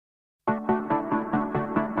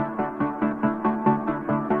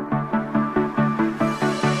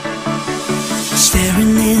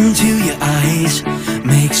into your eyes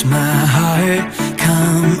makes my heart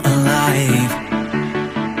come alive.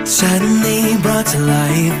 Suddenly brought to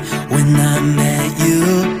life when I met you.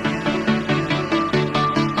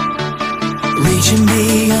 Reaching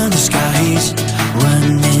beyond the skies,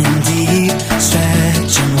 running deep,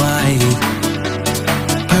 stretching wide.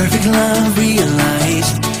 Perfect love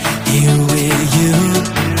realized, here with you.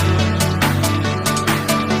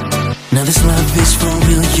 Now this love is for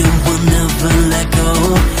real, you will never let go,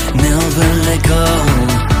 never let go.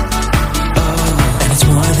 Oh, and it's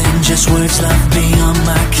more than just words, love beyond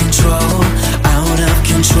my control, out of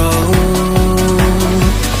control.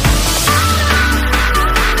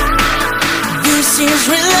 This is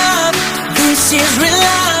real love, this is real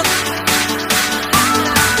love.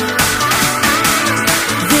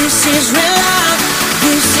 This is real love,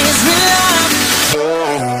 this is real love.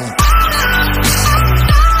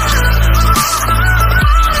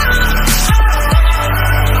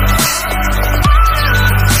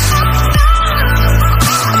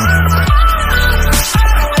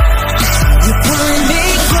 You're pulling me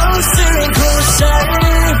closer and closer,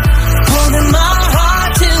 holding my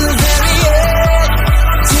heart to the very end.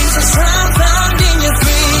 Jesus, I'm found in your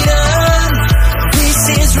freedom. This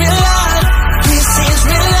is real love, this is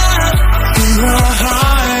real love. In your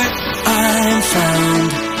heart I'm found.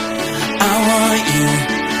 I want you,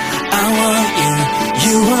 I want you.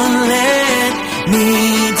 You won't let me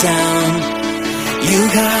down. You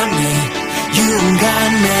got me, you got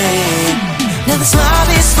me. Now this love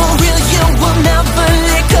is for real, you will never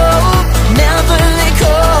let go, never let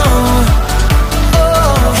go.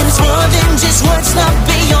 Oh, and it's more than just words, love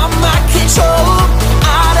beyond my control,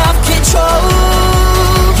 out of control.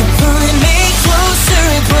 You're pulling me closer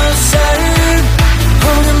and closer,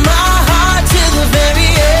 holding my heart to the very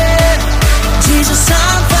end. Jesus,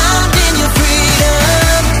 I'm found in your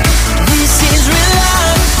freedom. This is real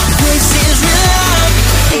love, this is real love.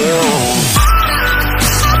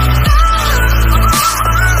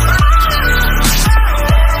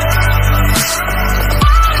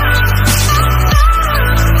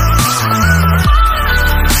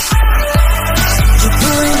 You're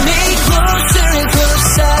pulling me closer and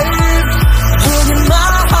closer, holding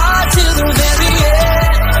my heart to the very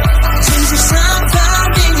end. Jesus, I'm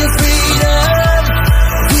found in your freedom.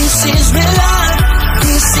 This is real love,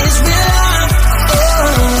 this is real love.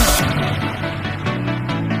 Oh.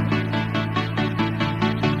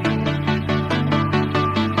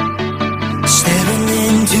 Staring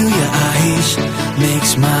into your eyes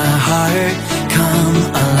makes my heart come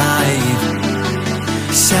alive.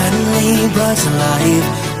 Suddenly brought to life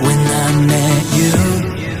when I met you.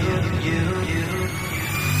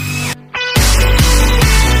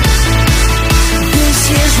 This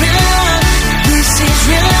is real love, this is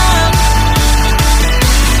real love.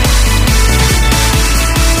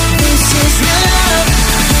 This is real love,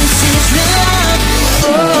 this is real love.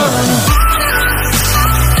 Oh.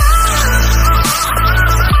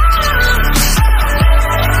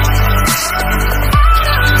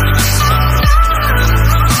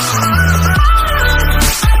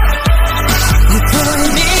 You're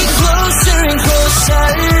pulling me closer and closer,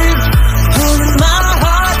 holding my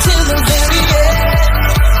heart to the very end.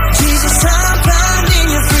 Jesus, I'm found in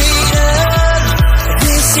your freedom.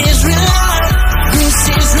 This is real love, this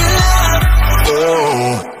is real love.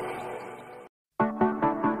 Oh.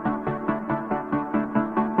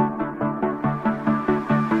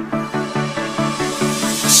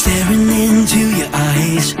 Staring into your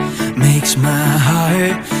eyes makes my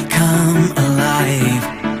heart come alive.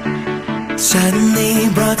 Suddenly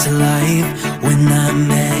brought to life when I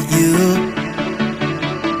met you.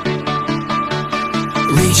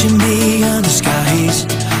 Reaching beyond the sky,